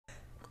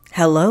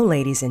Hello,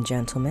 ladies and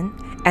gentlemen,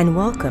 and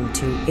welcome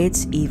to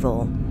It's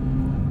Evil.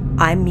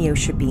 I'm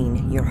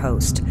Meosha, your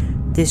host.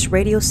 This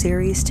radio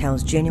series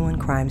tells genuine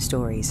crime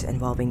stories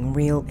involving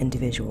real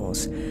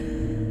individuals.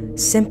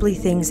 Simply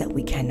things that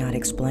we cannot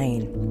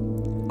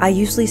explain. I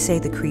usually say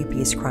the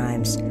creepiest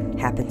crimes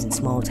happens in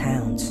small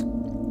towns.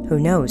 Who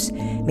knows,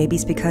 maybe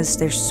it's because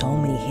there's so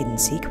many hidden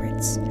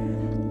secrets.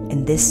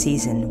 In this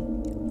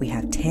season, we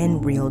have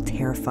 10 real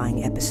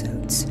terrifying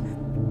episodes.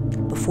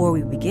 Before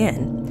we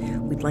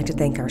begin, we'd like to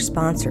thank our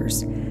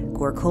sponsors,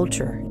 Gore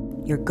Culture,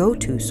 your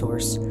go-to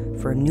source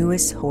for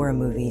newest horror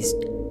movies,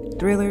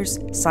 thrillers,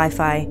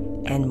 sci-fi,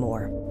 and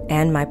more,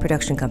 and my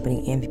production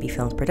company, M.V.B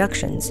Films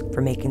Productions,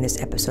 for making this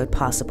episode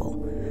possible.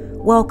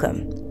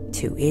 Welcome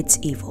to It's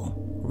Evil,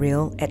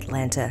 Real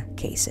Atlanta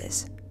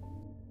Cases.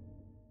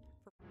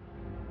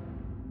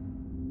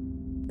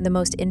 The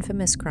most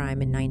infamous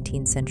crime in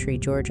 19th century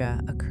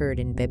Georgia occurred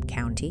in Bibb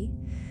County,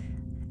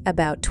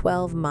 about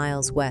 12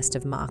 miles west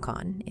of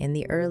Macon, in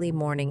the early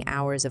morning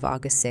hours of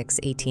August 6,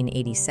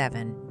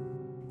 1887,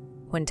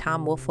 when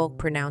Tom Woolfolk,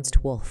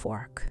 pronounced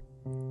Woolfork,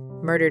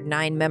 murdered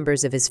 9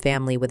 members of his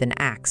family with an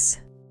axe.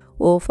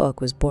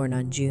 Woolfolk was born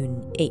on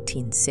June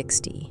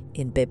 1860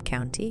 in Bibb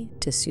County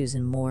to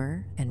Susan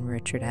Moore and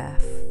Richard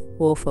F.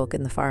 Woolfolk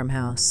in the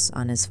farmhouse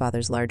on his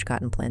father's large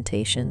cotton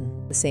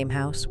plantation, the same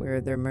house where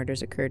their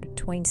murders occurred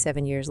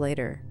 27 years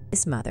later.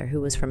 His mother,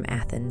 who was from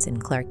Athens in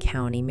Clark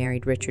County,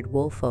 married Richard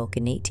Woolfolk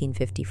in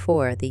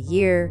 1854, the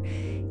year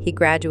he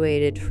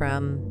graduated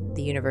from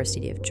the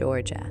University of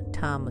Georgia.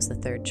 Tom was the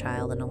third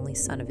child and only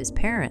son of his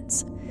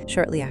parents.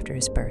 Shortly after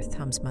his birth,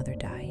 Tom's mother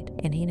died,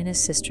 and he and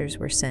his sisters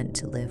were sent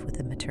to live with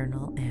a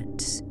maternal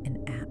aunt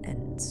in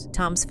Athens.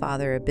 Tom's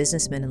father, a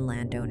businessman and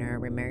landowner,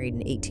 remarried in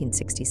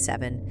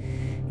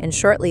 1867, and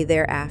shortly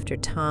thereafter,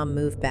 Tom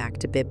moved back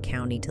to Bibb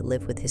County to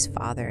live with his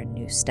father and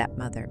new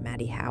stepmother,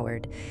 Mattie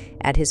Howard,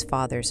 at his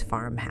father's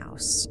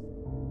farmhouse.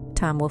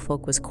 Tom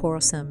Woolfolk was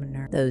quarrelsome,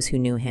 and those who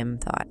knew him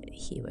thought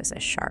he was a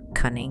sharp,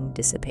 cunning,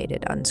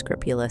 dissipated,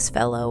 unscrupulous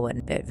fellow,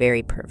 and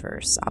very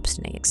perverse,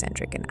 obstinate,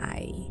 eccentric, and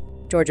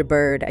Georgia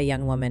Bird, a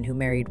young woman who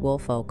married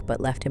Woolfolk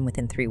but left him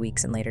within 3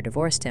 weeks and later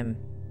divorced him,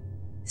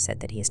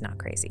 said that he is not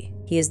crazy.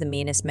 He is the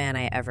meanest man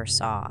I ever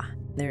saw.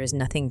 There is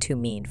nothing too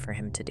mean for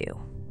him to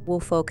do.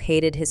 Woolfolk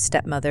hated his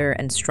stepmother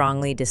and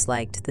strongly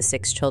disliked the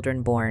 6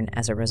 children born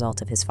as a result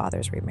of his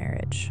father's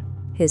remarriage.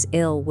 His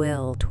ill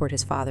will toward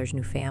his father's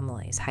new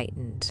families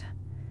heightened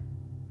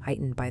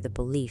by the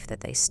belief that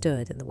they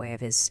stood in the way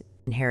of his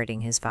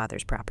inheriting his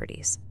father's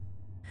properties.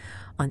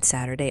 On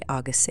Saturday,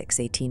 August 6,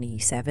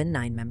 1887,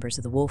 9 members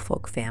of the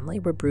Woolfolk family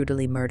were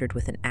brutally murdered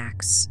with an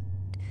axe.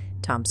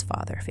 Tom's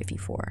father,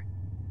 54.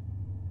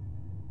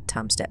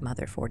 Tom's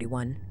stepmother,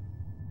 41.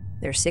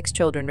 Their 6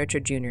 children,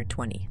 Richard Jr.,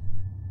 20.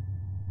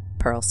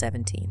 Pearl,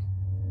 17.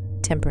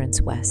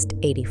 Temperance West,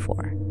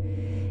 84.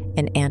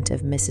 An aunt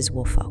of Mrs.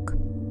 Woolfolk.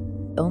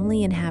 The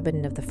only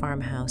inhabitant of the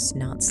farmhouse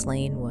not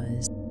slain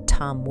was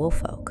Tom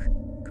Woolfolk,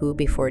 who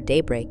before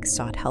daybreak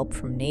sought help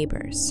from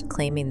neighbors,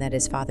 claiming that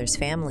his father's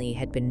family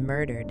had been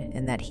murdered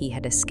and that he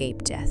had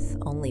escaped death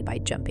only by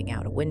jumping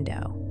out a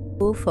window.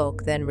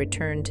 Woolfolk then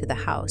returned to the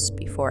house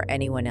before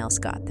anyone else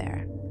got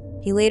there.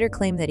 He later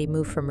claimed that he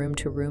moved from room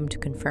to room to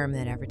confirm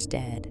that Everett's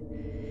dead,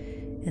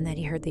 and that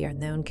he heard the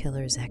unknown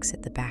killers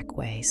exit the back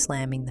way,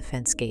 slamming the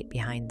fence gate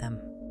behind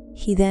them.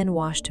 He then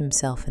washed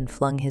himself and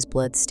flung his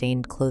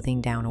blood-stained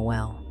clothing down a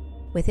well.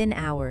 Within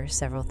hours,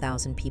 several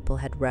thousand people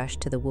had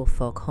rushed to the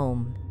Woolfolk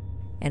home,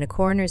 and a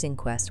coroner's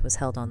inquest was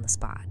held on the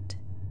spot.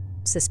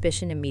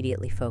 Suspicion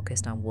immediately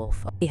focused on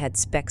Woolfolk. He had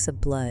specks of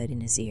blood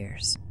in his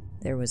ears.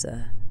 There was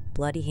a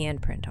bloody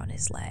handprint on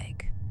his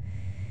leg.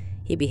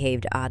 He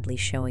behaved oddly,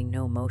 showing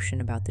no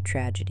emotion about the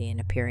tragedy and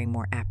appearing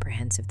more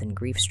apprehensive than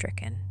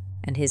grief-stricken,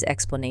 and his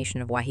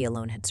explanation of why he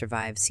alone had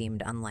survived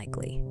seemed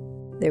unlikely.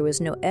 There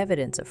was no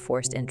evidence of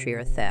forced entry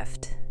or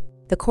theft.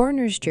 The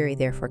coroner's jury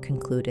therefore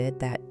concluded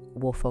that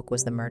Woolfolk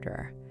was the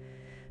murderer.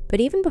 But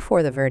even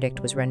before the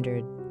verdict was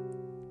rendered,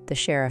 the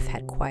sheriff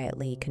had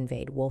quietly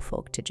conveyed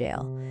Woolfolk to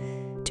jail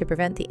to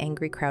prevent the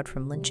angry crowd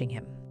from lynching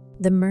him.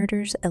 The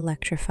murders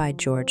electrified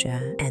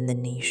Georgia and the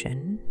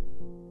nation,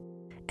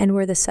 and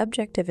were the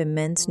subject of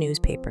immense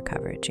newspaper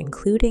coverage,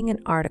 including an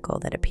article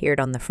that appeared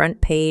on the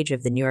front page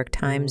of the New York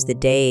Times the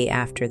day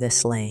after the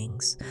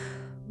slayings.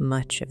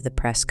 Much of the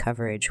press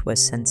coverage was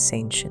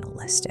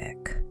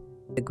sensationalistic.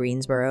 The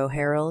Greensboro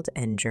Herald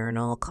and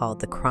Journal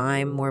called the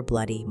crime more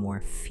bloody, more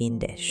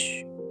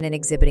fiendish, and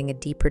exhibiting a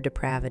deeper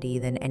depravity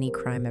than any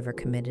crime ever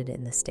committed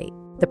in the state.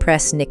 The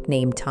press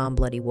nicknamed Tom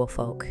Bloody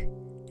Woolfolk,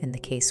 and the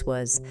case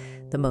was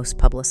the most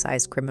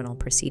publicized criminal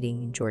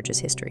proceeding in Georgia's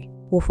history.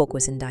 Woolfolk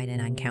was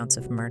indicted on counts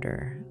of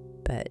murder,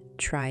 but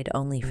tried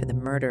only for the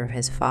murder of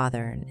his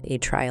father. A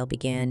trial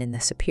began in the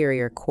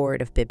Superior Court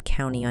of Bibb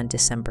County on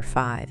December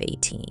 5,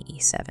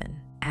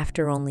 1887.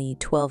 After only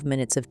 12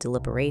 minutes of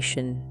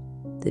deliberation,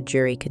 the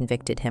jury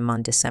convicted him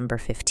on December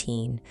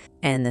 15,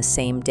 and the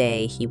same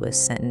day he was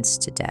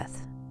sentenced to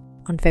death.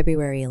 On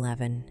February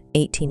 11,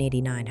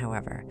 1889,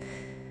 however,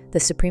 the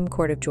Supreme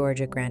Court of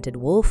Georgia granted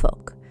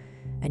Woolfolk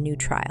a new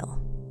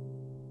trial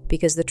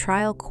because the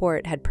trial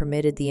court had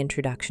permitted the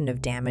introduction of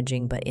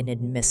damaging but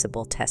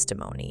inadmissible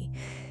testimony,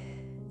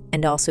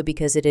 and also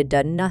because it had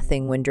done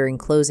nothing when during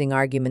closing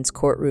arguments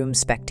courtroom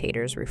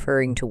spectators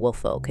referring to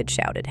Woolfolk had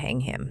shouted, "Hang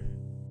him.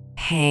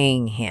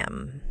 Hang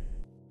him."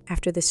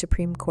 After the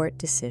Supreme Court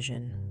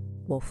decision,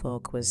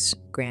 Woolfolk was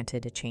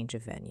granted a change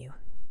of venue.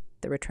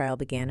 The retrial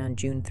began on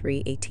June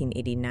 3,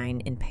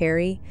 1889 in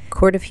Perry,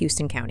 Court of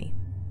Houston County.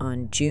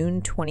 On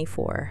June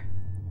 24,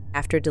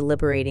 after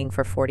deliberating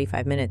for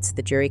 45 minutes,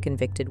 the jury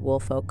convicted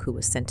Woolfolk, who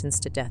was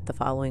sentenced to death the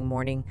following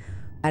morning.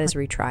 At his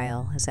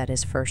retrial, as at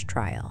his first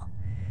trial,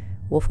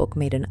 Woolfolk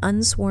made an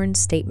unsworn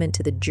statement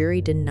to the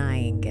jury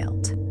denying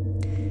guilt.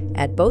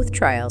 At both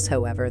trials,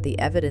 however, the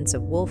evidence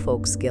of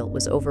Woolfolk's guilt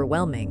was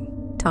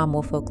overwhelming. Tom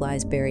Woolfolk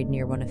lies buried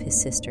near one of his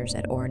sisters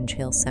at Orange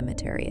Hill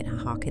Cemetery in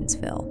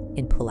Hawkinsville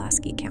in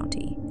Pulaski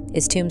County.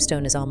 His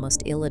tombstone is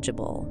almost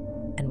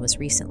illegible and was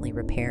recently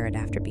repaired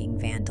after being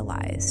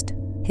vandalized.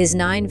 His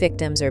 9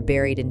 victims are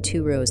buried in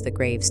 2 rows of the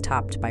graves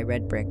topped by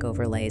red brick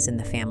overlays in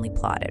the family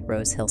plot at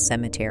Rose Hill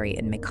Cemetery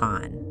in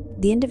Macon.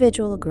 The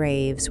individual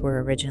graves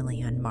were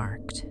originally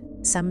unmarked.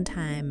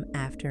 Sometime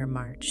after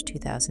March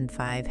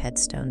 2005,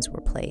 headstones were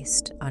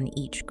placed on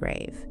each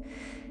grave.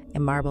 A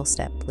marble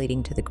step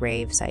leading to the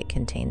grave site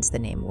contains the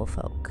name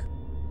Woolfolk.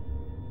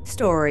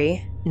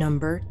 Story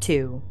number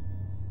 2.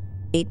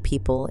 8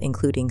 people,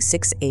 including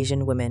 6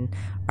 Asian women,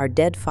 are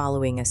dead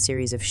following a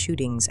series of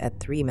shootings at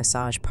 3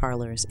 massage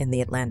parlors in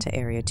the Atlanta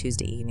area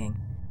Tuesday evening.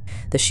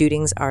 The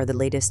shootings are the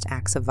latest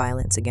acts of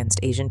violence against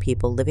Asian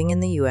people living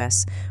in the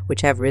U.S.,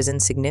 which have risen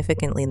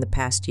significantly in the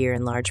past year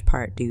in large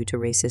part due to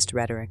racist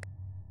rhetoric.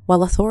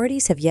 While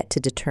authorities have yet to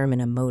determine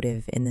a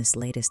motive in this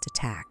latest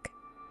attack,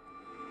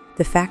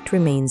 the fact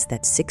remains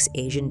that 6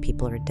 Asian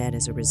people are dead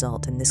as a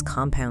result, and this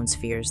compounds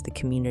fears the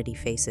community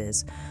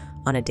faces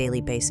on a daily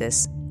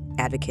basis,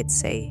 advocates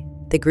say.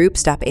 The group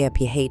Stop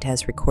AAP Hate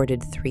has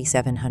recorded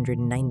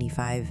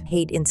 3,795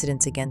 hate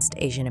incidents against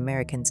Asian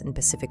Americans and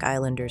Pacific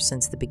Islanders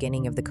since the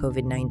beginning of the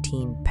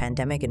COVID-19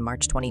 pandemic in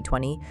March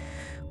 2020,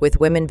 with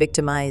women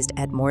victimized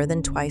at more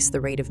than twice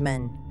the rate of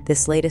men.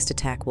 This latest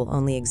attack will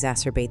only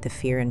exacerbate the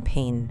fear and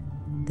pain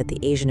that the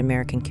Asian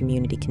American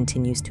community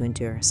continues to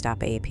endure, Stop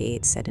AAP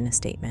Hate said in a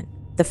statement.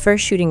 The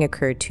first shooting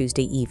occurred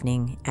Tuesday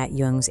evening at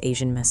Young's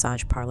Asian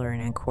Massage Parlor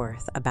in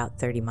Ancorth, about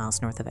 30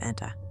 miles north of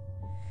Atlanta.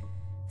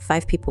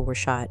 5 people were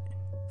shot,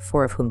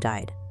 4 of whom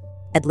died.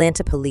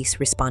 Atlanta police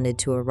responded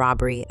to a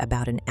robbery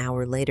about an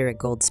hour later at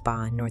Gold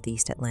Spa in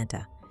northeast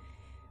Atlanta,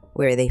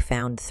 where they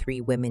found 3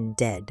 women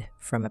dead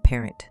from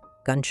apparent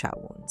gunshot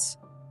wounds,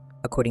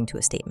 according to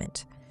a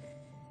statement.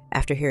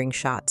 After hearing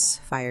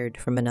shots fired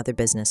from another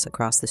business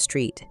across the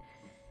street,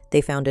 they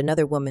found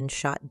another woman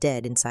shot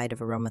dead inside of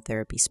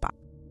aromatherapy spa.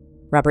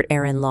 Robert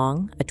Aaron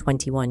Long, a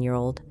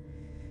 21-year-old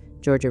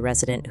Georgia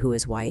resident who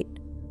is white,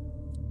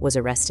 was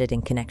arrested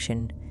in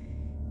connection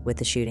with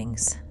the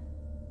shootings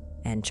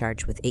and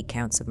charged with 8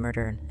 counts of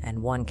murder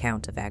and 1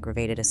 count of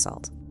aggravated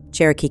assault.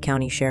 Cherokee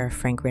County Sheriff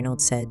Frank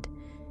Reynolds said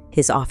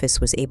his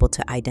office was able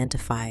to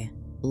identify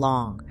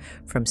Long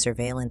from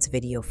surveillance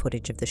video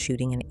footage of the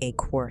shooting in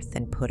Acorth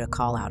and put a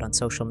call out on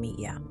social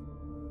media.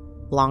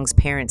 Long's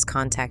parents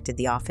contacted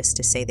the office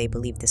to say they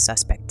believed the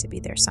suspect to be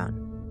their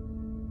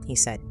son. He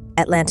said,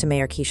 Atlanta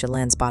Mayor Keisha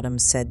Lansbottom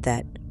said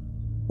that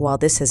while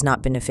this has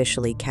not been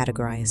officially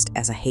categorized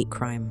as a hate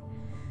crime,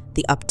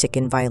 the uptick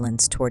in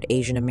violence toward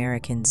Asian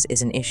Americans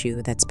is an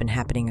issue that's been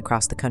happening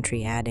across the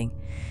country, adding,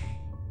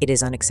 "It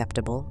is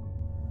unacceptable,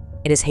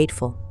 it is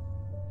hateful,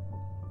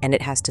 and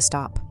it has to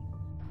stop."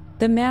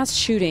 The mass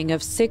shooting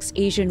of 6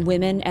 Asian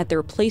women at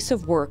their place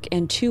of work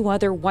and 2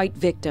 other white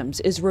victims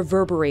is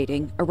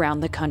reverberating around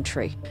the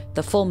country.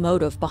 The full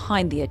motive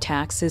behind the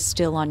attacks is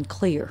still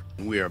unclear.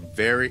 We are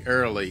very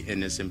early in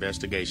this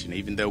investigation.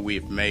 Even though we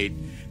have made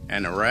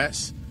an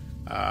arrest,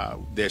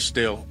 there's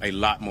still a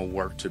lot more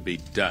work to be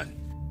done.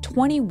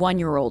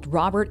 21-year-old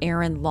Robert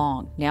Aaron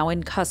Long, now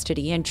in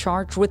custody and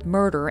charged with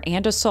murder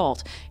and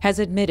assault, has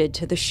admitted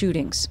to the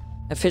shootings.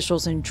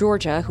 Officials in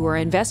Georgia who are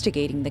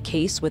investigating the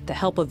case with the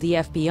help of the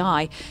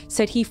FBI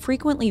said he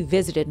frequently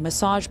visited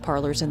massage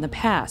parlors in the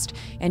past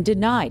and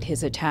denied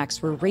his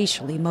attacks were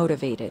racially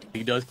motivated.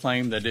 He does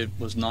claim that it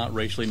was not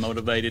racially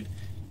motivated.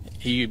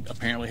 He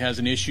apparently has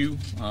an issue,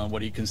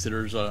 what he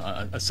considers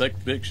a sex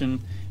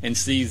addiction, and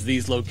sees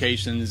these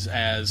locations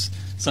as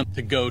something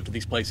to go to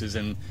these places,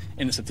 and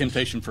it's a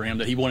temptation for him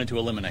that he wanted to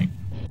eliminate.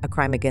 A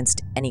crime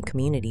against any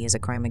community is a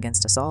crime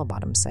against us all,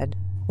 Bottom said.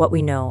 What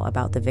we know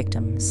about the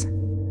victims.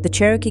 The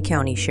Cherokee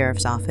County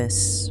Sheriff's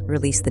Office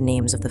released the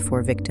names of the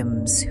 4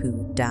 victims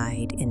who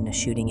died in the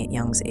shooting at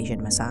Young's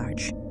Asian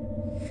Massage.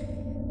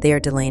 They are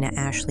Delana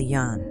Ashley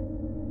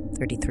Yan,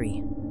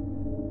 33,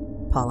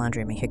 Paul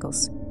Andre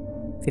Mejicos,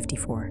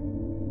 54,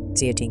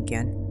 Zia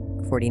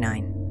Tinkian,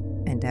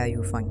 49, and Dao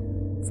Yu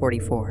Feng,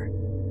 44.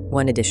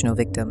 1 additional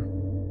victim,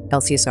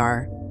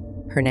 LCSR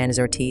Hernandez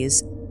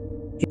Ortiz.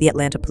 The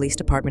Atlanta Police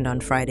Department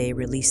on Friday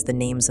released the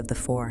names of the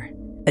 4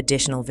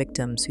 additional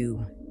victims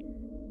who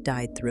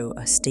died through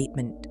a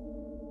statement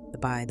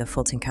by the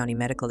Fulton County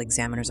Medical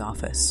Examiner's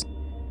Office.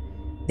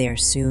 They are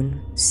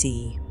Soon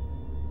C.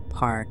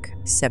 Park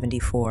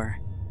 74,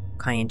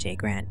 Kyenje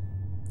Grant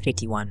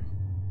 51.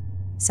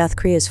 South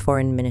Korea's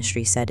foreign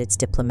ministry said its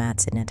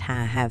diplomats in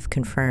Ata have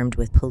confirmed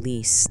with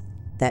police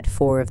that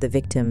 4 of the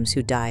victims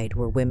who died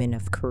were women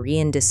of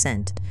Korean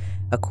descent,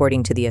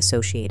 according to the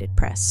Associated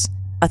Press.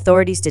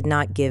 Authorities did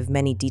not give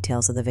many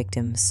details of the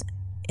victims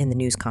in the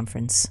news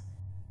conference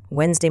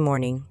Wednesday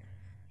morning,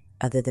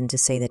 other than to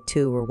say that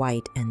 2 were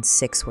white and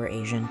 6 were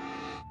Asian.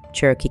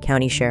 Cherokee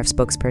County Sheriff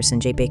spokesperson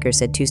Jay Baker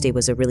said Tuesday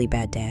was a really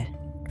bad day,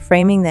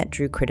 framing that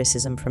drew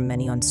criticism from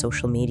many on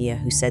social media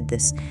who said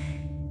this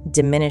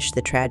diminished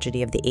the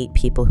tragedy of the 8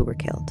 people who were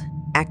killed.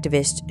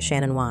 Activist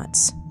Shannon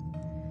Watts,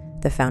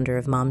 the founder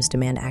of Moms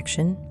Demand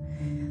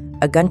Action,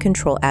 a gun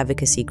control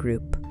advocacy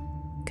group,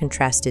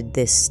 contrasted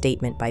this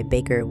statement by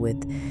Baker with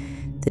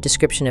the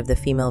description of the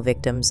female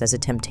victims as a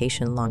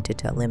temptation Long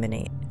to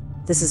eliminate.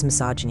 "This is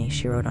misogyny,"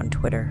 she wrote on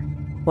Twitter.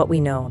 "What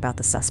we know about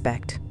the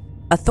suspect."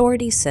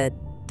 Authorities said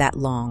that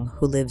Long,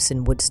 who lives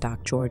in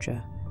Woodstock,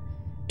 Georgia,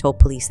 told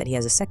police that he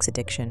has a sex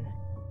addiction.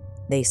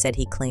 They said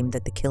he claimed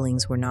that the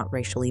killings were not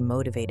racially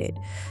motivated,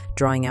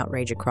 drawing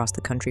outrage across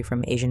the country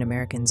from Asian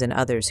Americans and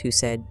others who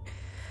said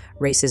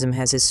racism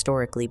has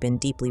historically been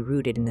deeply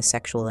rooted in the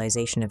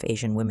sexualization of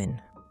Asian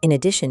women. In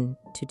addition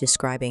to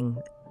describing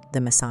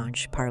the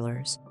massage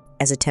parlors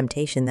as a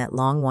temptation that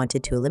Long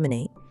wanted to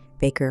eliminate,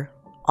 Baker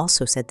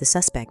also said the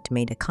suspect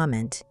made a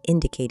comment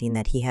indicating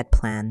that he had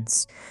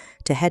plans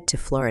to head to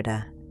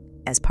Florida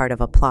as part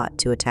of a plot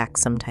to attack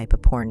some type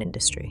of porn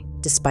industry.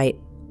 Despite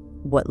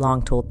what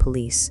Long told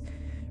police,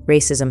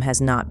 racism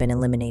has not been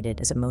eliminated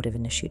as a motive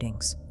in the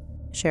shootings.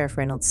 Sheriff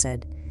Reynolds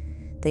said,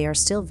 "They are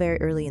still very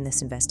early in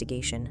this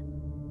investigation,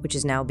 which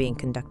is now being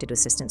conducted with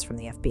assistance from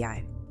the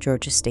FBI."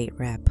 Georgia State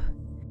Rep.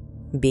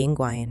 Bien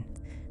Nguyen,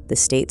 the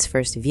state's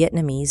first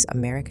Vietnamese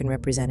American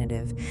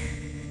representative,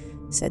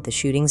 said the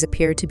shootings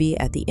appear to be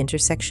at the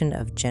intersection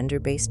of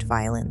gender-based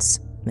violence,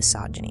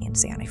 misogyny, and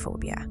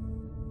xenophobia,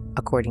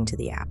 according to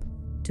the app.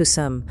 To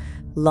some,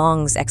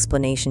 Long's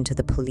explanation to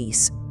the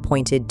police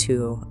pointed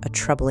to a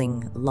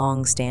troubling,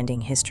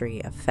 long-standing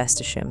history of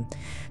fetishism,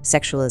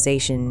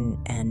 sexualization,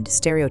 and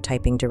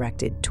stereotyping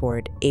directed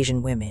toward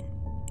Asian women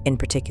in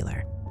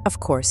particular. Of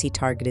course, he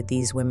targeted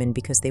these women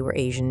because they were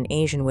Asian.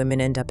 Asian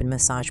women end up in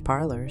massage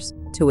parlors,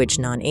 to which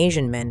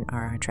non-Asian men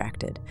are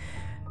attracted.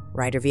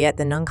 Writer Viet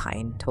the Nung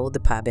Hain told the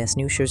PBS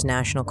News's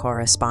national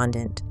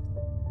correspondent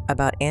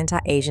about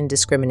anti-Asian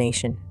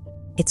discrimination.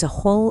 "It's a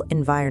whole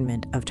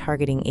environment of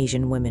targeting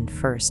Asian women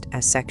first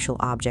as sexual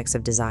objects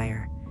of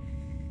desire,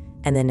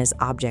 and then as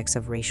objects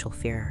of racial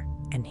fear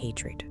and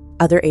hatred."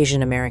 Other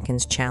Asian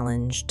Americans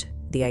challenged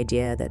the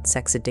idea that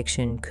sex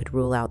addiction could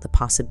rule out the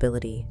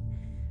possibility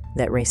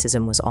that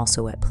racism was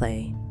also at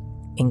play,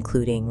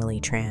 including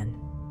Lily Tran,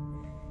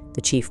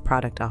 the chief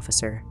product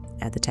officer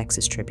at the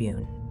Texas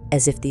Tribune.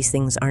 As if these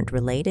things aren't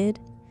related,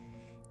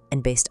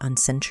 and based on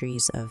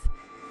centuries of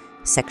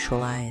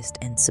sexualized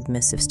and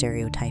submissive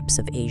stereotypes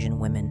of Asian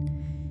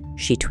women,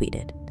 she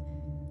tweeted,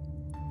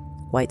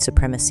 "White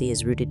supremacy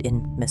is rooted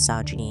in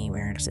misogyny and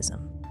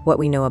racism." What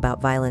we know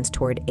about violence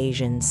toward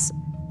Asians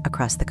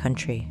across the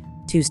country.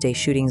 Tuesday's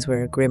shootings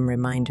were a grim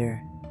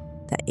reminder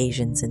that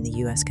Asians in the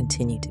U.S.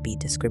 continue to be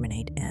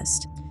discriminated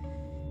against,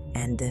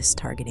 and this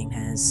targeting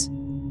has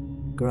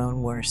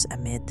grown worse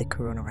amid the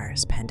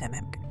coronavirus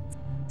pandemic.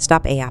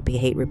 Stop AAPI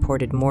Hate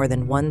reported more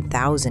than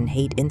 1,000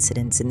 hate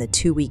incidents in the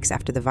 2 weeks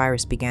after the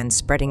virus began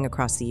spreading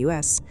across the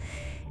U.S.,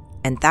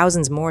 and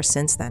thousands more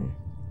since then.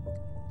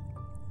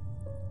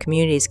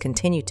 Communities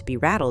continue to be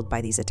rattled by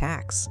these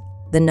attacks.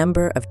 The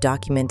number of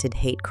documented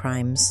hate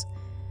crimes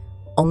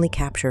only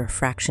capture a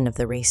fraction of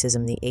the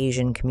racism the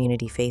Asian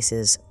community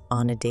faces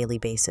on a daily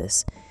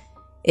basis.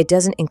 It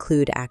doesn't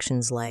include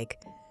actions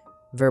like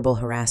verbal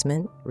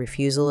harassment,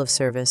 refusal of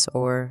service,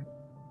 or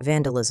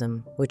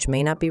vandalism, which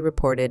may not be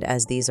reported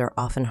as these are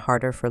often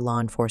harder for law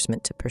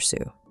enforcement to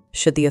pursue.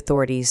 Should the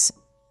authorities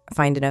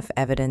find enough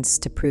evidence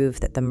to prove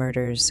that the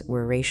murders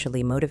were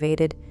racially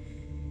motivated,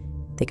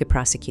 they could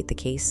prosecute the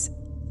case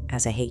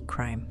as a hate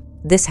crime.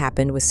 This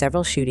happened with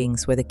several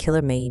shootings where the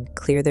killer made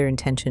clear their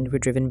intentions were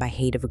driven by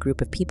hate of a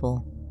group of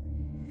people,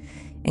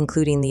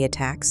 including the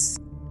attacks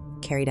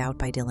carried out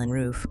by Dylan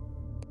Roof,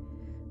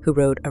 who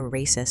wrote a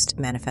racist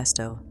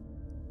manifesto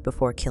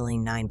before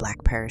killing 9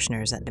 black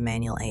parishioners at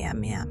Emmanuel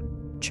A.M.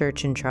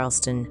 Church in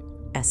Charleston,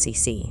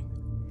 SCC.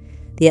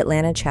 The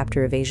Atlanta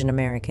chapter of Asian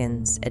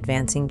Americans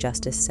Advancing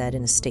Justice said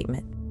in a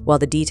statement, "While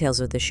the details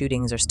of the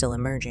shootings are still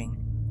emerging,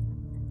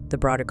 the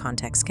broader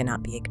context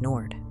cannot be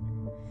ignored.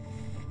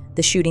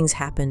 The shootings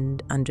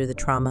happened under the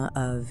trauma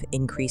of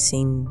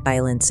increasing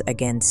violence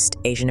against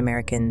Asian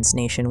Americans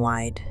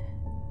nationwide,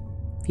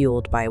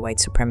 fueled by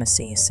white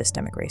supremacy and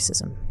systemic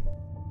racism."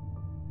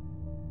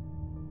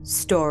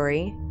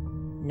 Story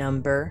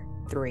number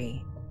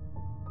 3.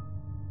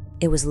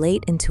 It was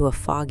late into a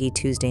foggy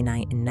Tuesday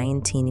night in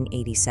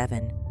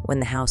 1987 when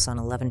the house on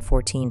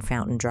 1114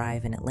 Fountain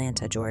Drive in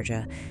Atlanta,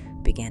 Georgia,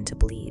 began to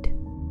bleed.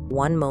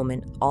 One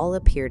moment, all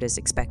appeared as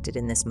expected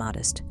in this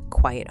modest,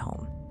 quiet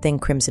home. Then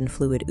crimson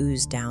fluid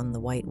oozed down the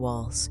white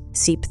walls,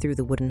 seeped through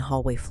the wooden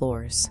hallway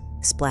floors,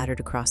 splattered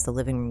across the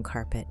living room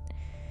carpet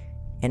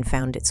and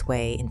found its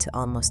way into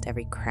almost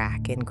every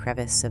crack and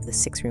crevice of the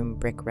 6-room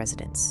brick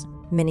residence.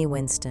 Minnie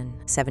Winston,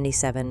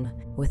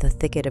 77, with a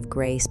thicket of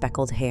gray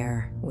speckled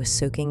hair, was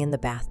soaking in the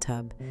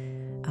bathtub,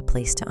 a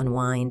place to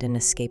unwind and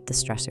escape the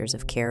stressors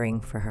of caring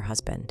for her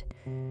husband.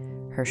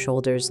 Her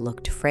shoulders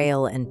looked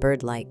frail and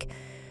bird-like,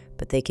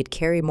 but they could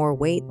carry more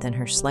weight than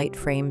her slight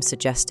frame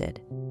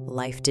suggested.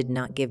 Life did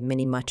not give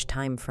Minnie much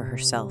time for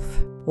herself.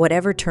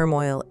 Whatever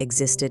turmoil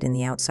existed in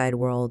the outside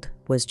world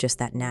was just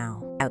that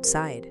now.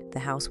 Outside, the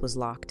house was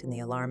locked and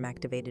the alarm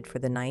activated for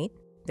the night,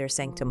 their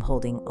sanctum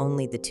holding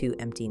only the 2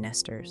 empty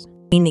nesters.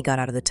 Minnie got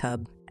out of the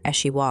tub. As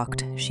she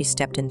walked, she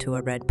stepped into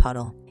a red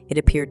puddle. It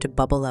appeared to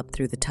bubble up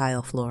through the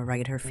tile floor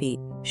right at her feet.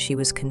 She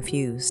was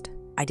confused.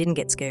 I didn't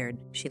get scared,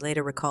 she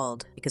later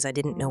recalled, because I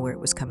didn't know where it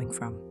was coming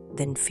from.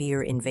 Then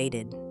fear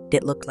invaded.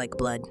 It looked like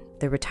blood.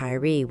 The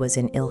retiree was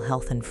in ill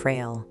health and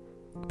frail,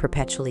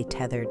 perpetually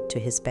tethered to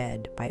his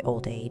bed by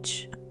old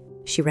age.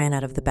 She ran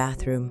out of the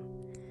bathroom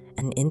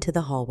and into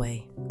the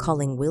hallway,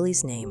 calling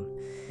Willie's name,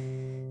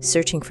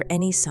 searching for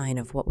any sign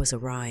of what was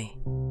awry.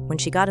 When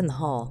she got in the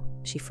hall,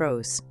 she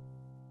froze.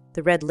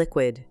 The red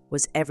liquid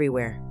was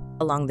everywhere,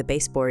 along the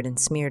baseboard and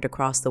smeared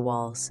across the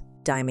walls.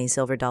 Dimey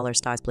silver dollar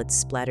star splits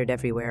splattered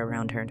everywhere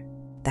around her.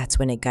 That's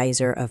when a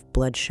geyser of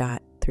blood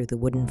shot through the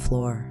wooden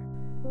floor,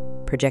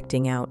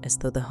 projecting out as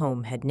though the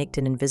home had nicked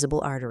an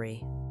invisible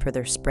artery,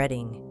 further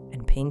spreading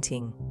and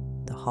painting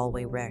the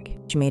hallway wreck.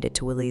 She made it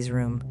to Willie's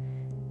room.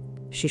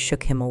 She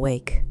shook him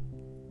awake.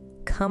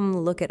 Come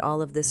look at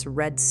all of this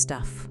red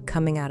stuff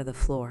coming out of the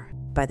floor.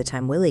 By the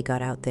time Willie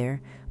got out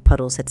there,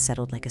 puddles had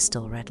settled like a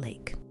still red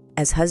lake.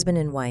 As husband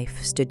and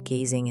wife stood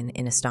gazing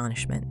in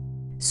astonishment,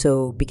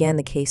 so began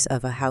the case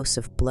of a house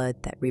of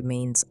blood that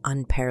remains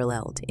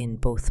unparalleled in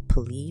both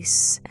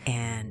police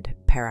and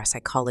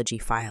parapsychology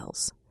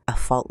files, a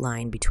fault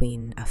line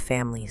between a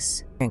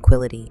family's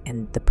tranquility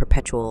and the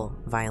perpetual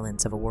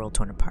violence of a world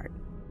torn apart.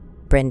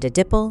 Brenda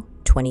Dipple,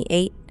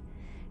 28,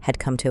 had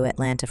come to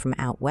Atlanta from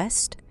out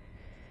west,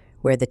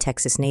 where the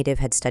Texas native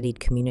had studied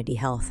community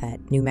health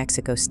at New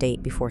Mexico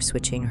State before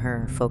switching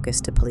her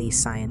focus to police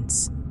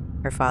science.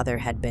 Her father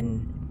had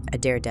been a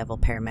daredevil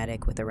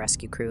paramedic with a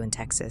rescue crew in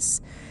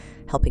Texas,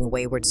 helping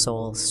wayward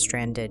souls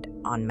stranded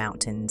on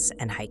mountains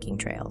and hiking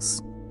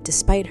trails.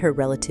 Despite her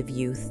relative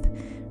youth,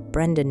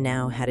 Brenda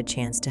now had a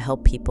chance to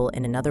help people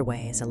in another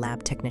way as a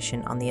lab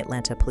technician on the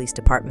Atlanta Police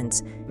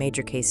Department's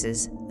Major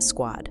Cases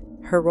Squad.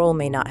 Her role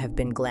may not have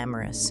been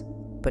glamorous,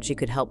 but she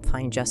could help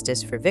find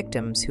justice for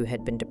victims who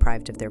had been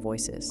deprived of their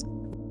voices.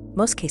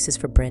 Most cases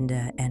for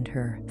Brenda and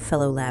her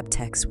fellow lab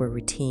techs were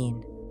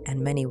routine, and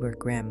many were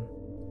grim.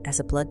 As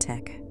a blood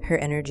tech, her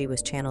energy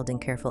was channeled in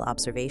careful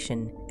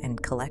observation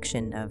and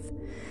collection of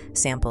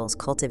samples,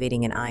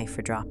 cultivating an eye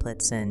for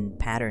droplets and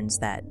patterns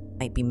that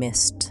might be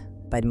missed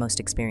by the most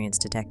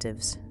experienced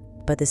detectives.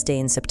 But this day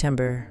in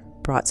September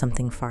brought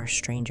something far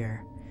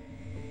stranger.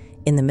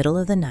 In the middle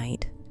of the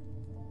night,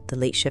 the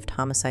late shift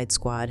homicide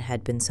squad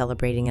had been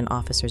celebrating an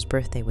officer's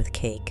birthday with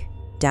cake.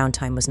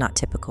 Downtime was not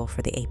typical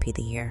for the AP of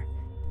the year.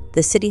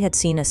 The city had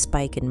seen a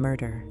spike in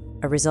murder,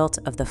 a result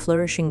of the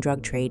flourishing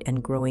drug trade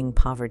and growing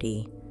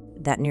poverty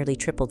that nearly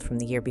tripled from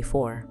the year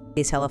before.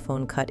 A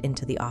telephone cut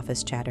into the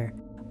office chatter.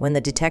 When the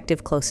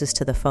detective closest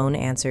to the phone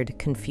answered,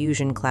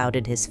 confusion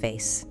clouded his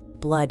face.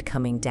 Blood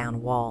coming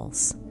down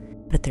walls.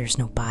 But there's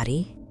no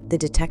body. The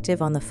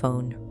detective on the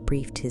phone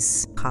briefed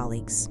his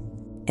colleagues.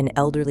 An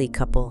elderly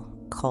couple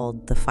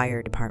called the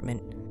fire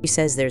department. He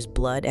says there's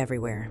blood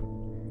everywhere,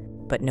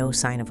 but no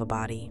sign of a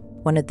body.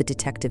 One of the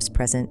detectives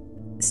present,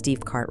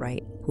 Steve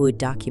Cartwright, who would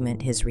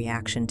document his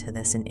reaction to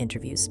this in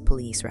interviews,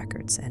 police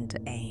records, and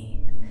a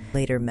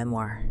later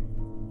memoir,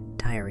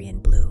 Diary in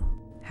Blue.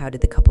 How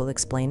did the couple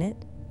explain it?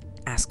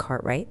 Asked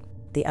Cartwright.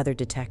 The other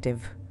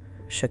detective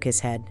shook his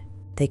head.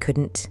 They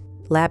couldn't.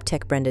 Lab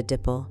tech Brenda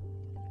Dipple,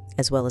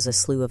 as well as a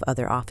slew of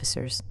other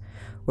officers,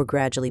 were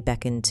gradually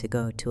beckoned to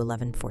go to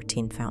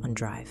 1114 Fountain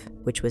Drive,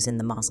 which was in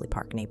the Mosley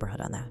Park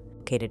neighborhood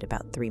located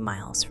about 3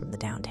 miles from the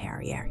downtown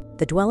area.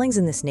 The dwellings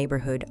in this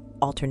neighborhood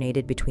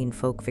alternated between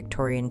folk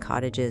Victorian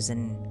cottages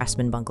and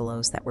craftsman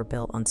bungalows that were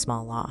built on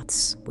small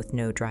lots with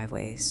no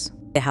driveways.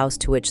 The house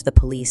to which the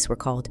police were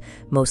called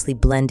mostly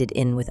blended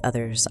in with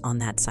others on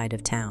that side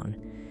of town,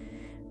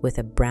 with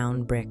a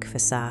brown brick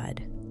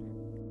facade,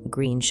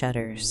 green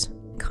shutters,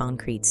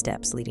 concrete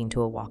steps leading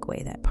to a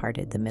walkway that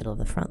parted the middle of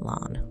the front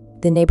lawn.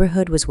 The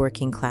neighborhood was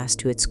working class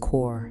to its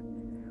core,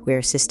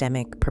 where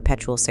systemic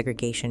perpetual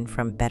segregation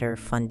from better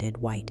funded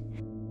white.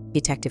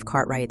 Detective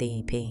Cartwright, the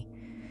AP,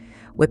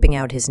 whipping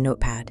out his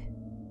notepad,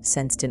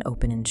 sensed an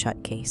open and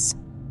shut case.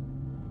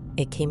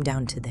 It came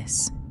down to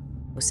this.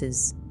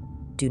 Houses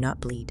do not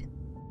bleed.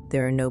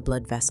 There are no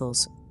blood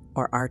vessels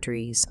or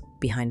arteries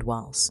behind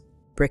walls.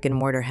 Brick and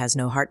mortar has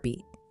no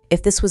heartbeat.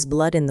 If this was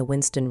blood in the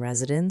Winston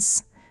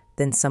residence,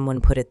 then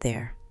someone put it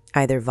there,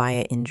 either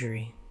via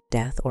injury,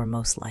 death, or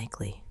most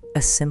likely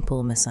a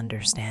simple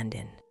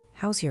misunderstanding.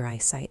 How's your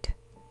eyesight?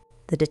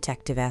 The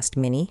detective asked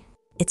Minnie.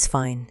 It's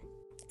fine,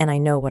 and I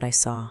know what I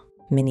saw.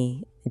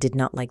 Minnie did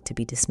not like to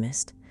be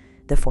dismissed.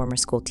 The former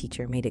school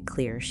teacher made it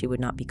clear she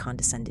would not be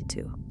condescended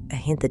to, a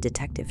hint the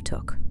detective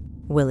took.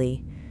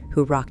 Willie,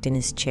 who rocked in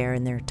his chair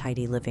in their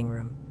tidy living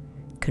room,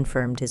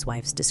 confirmed his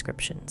wife's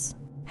descriptions.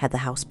 Had the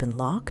house been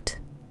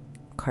locked?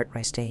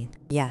 Cartwright stayed.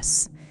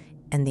 Yes,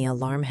 and the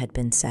alarm had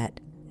been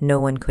set. No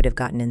one could have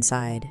gotten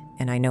inside,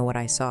 and I know what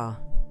I saw.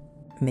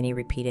 Minnie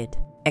repeated,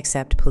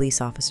 except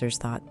police officers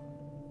thought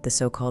the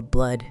so-called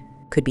blood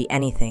could be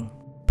anything.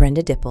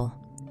 Brenda Dipple,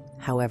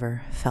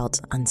 however, felt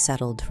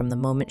unsettled from the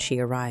moment she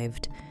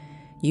arrived.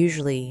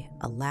 Usually,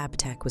 a lab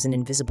tech was an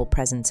invisible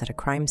presence at a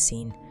crime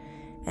scene,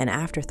 an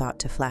afterthought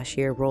to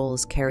flashier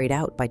roles carried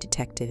out by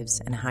detectives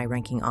and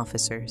high-ranking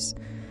officers.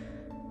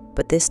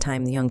 But this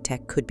time, the young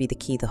tech could be the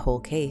key to the whole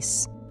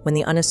case. When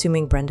the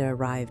unassuming Brenda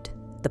arrived,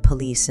 the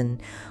police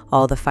and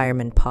all the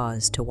firemen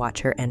paused to watch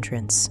her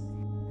entrance.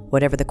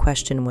 Whatever the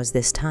question was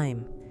this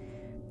time,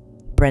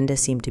 Brenda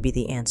seemed to be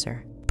the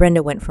answer.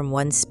 Brenda went from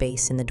one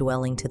space in the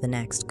dwelling to the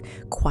next,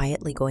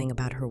 quietly going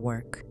about her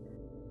work.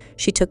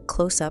 She took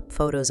close-up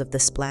photos of the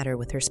splatter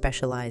with her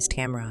specialized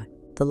camera,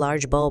 the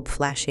large bulb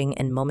flashing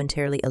and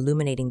momentarily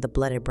illuminating the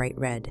blood a bright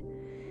red,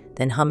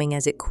 then humming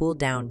as it cooled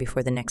down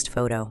before the next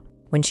photo.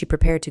 When she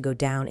prepared to go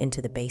down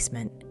into the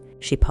basement,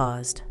 she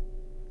paused,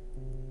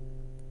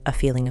 a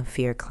feeling of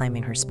fear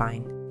climbing her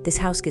spine. "This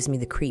house gives me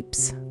the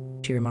creeps,"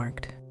 she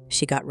remarked.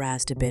 She got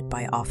razzed a bit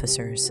by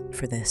officers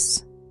for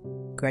this,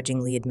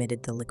 grudgingly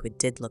admitted the liquid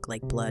did look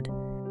like blood,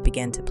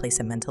 began to place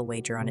a mental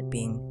wager on it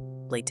being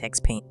latex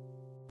paint.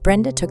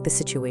 Brenda took the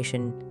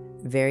situation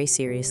very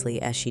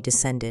seriously as she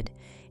descended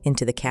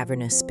into the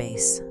cavernous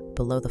space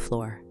below the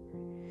floor.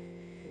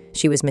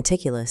 She was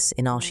meticulous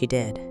in all she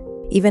did.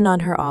 Even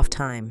on her off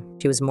time,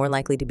 she was more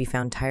likely to be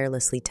found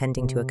tirelessly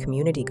tending to a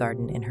community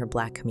garden in her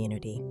Black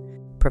community,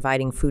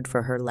 providing food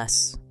for her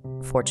less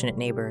fortunate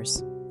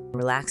neighbors,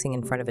 relaxing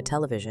in front of a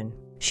television.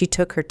 She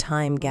took her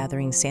time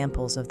gathering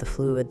samples of the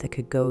fluid that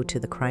could go to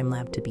the crime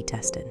lab to be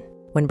tested.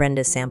 When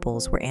Brenda's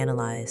samples were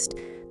analyzed,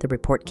 the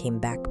report came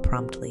back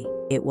promptly.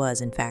 It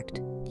was, in fact,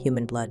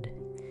 human blood,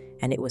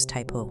 and it was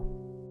type O.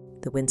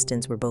 The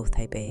Winstons were both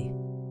type A.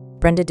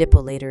 Brenda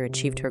Dipple later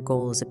achieved her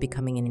goals of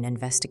becoming an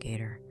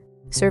investigator,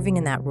 serving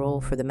in that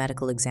role for the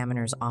medical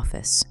examiner's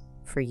office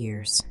for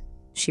years.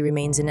 She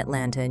remains in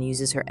Atlanta and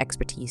uses her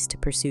expertise to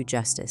pursue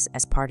justice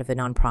as part of a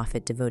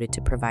nonprofit devoted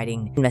to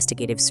providing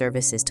investigative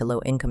services to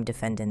low-income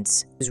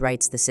defendants whose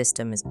rights the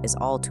system is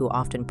all too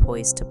often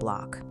poised to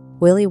block.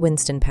 Willie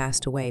Winston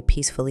passed away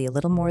peacefully a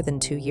little more than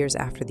 2 years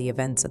after the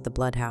events at the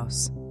Blood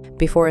House.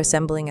 Before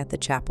assembling at the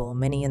chapel,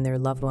 many and their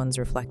loved ones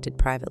reflected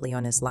privately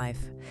on his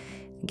life,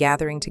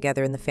 gathering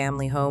together in the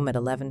family home at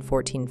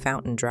 1114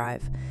 Fountain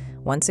Drive,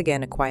 once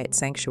again a quiet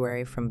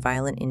sanctuary from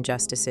violent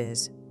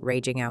injustices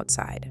raging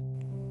outside.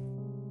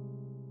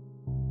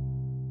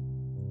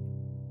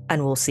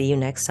 And we'll see you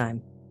next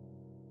time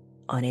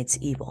on It's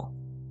Evil,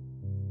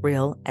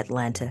 Real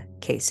Atlanta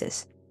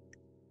Cases.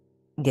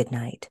 Good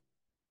night.